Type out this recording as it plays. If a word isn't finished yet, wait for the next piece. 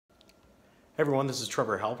Everyone, this is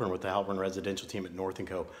Trevor Halpern with the Halpern Residential Team at North &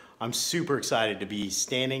 Co. I'm super excited to be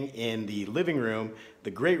standing in the living room,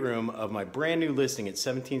 the great room of my brand new listing at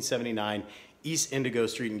 1779 East Indigo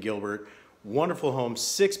Street in Gilbert. Wonderful home,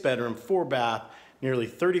 6-bedroom, 4-bath, nearly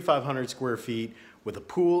 3,500 square feet with a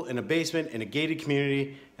pool and a basement in a gated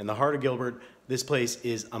community in the heart of Gilbert. This place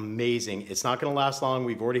is amazing. It's not gonna last long.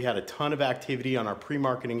 We've already had a ton of activity on our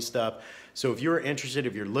pre-marketing stuff. So if you're interested,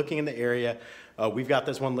 if you're looking in the area, we've got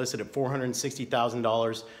this one listed at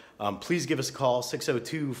 $460,000. Please give us a call,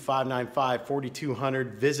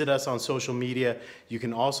 602-595-4200. Visit us on social media. You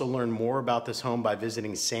can also learn more about this home by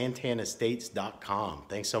visiting santanastates.com.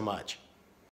 Thanks so much.